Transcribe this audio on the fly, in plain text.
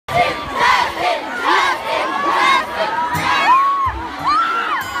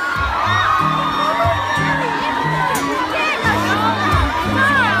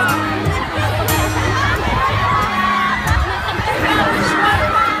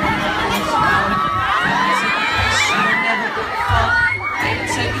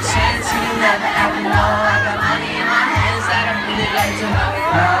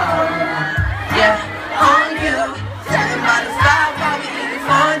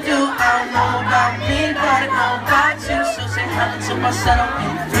don't know about me, but I know about you. So say hello to myself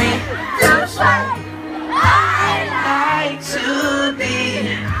in 3, 2, 1. I like to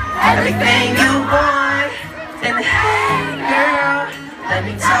be everything you want. And hey girl, let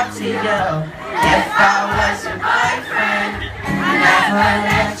me talk to you. If I was your boyfriend, I'd never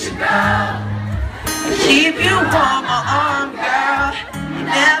let you go. I'd keep you on my arm, girl. You'd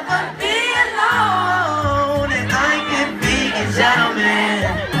never be alone. And I could be a gentleman,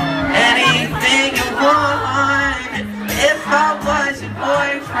 anything you want. If I was your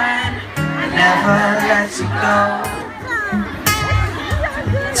boyfriend, I'd never let you go.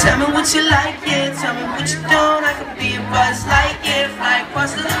 Tell me what you like, yeah, tell me what you don't. I could be a buzz like, yeah, fly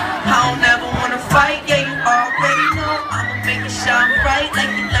across the I don't ever wanna fight, yeah, you already know. I'ma make it shine bright like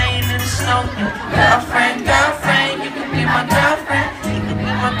you're laying in the snow. Girlfriend, girlfriend, you can be my girlfriend. You can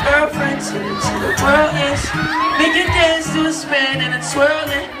be my girlfriend till the world ends. Make you dance to a spin and a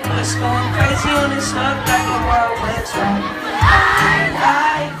twirling. What's going crazy on this hook like a whirlwind swirl. I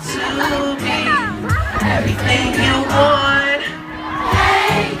like to be everything you want.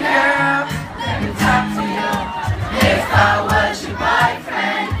 Hey girl, let me talk to you. If I was your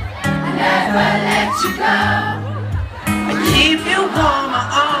boyfriend, I'd never let you go. I keep you on my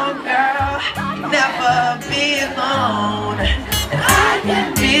arm, girl. You'd never be alone. And I can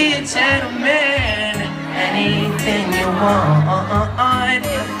be a gentleman, anything you want.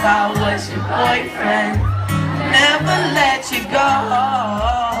 If I was your boyfriend, I'd never let you go.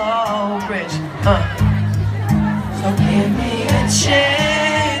 Rich, so give me a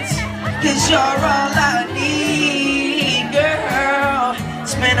chance, 'cause you're all I need, girl.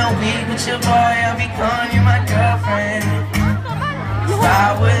 Spend a week with your boy, I'll be calling you my girlfriend. If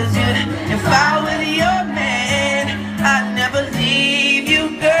I was your man, I'd never leave you,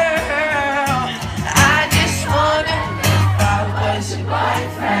 girl. I just wanna, if I was your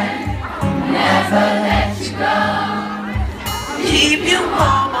boyfriend, never let you go. Keep you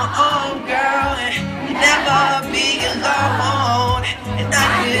on my arm, girl, and never be alone. And I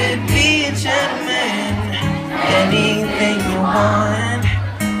could be a gentleman, anything you want.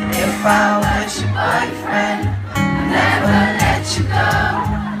 If I was your boyfriend, I'd never let you go.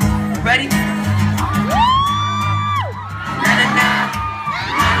 Ready?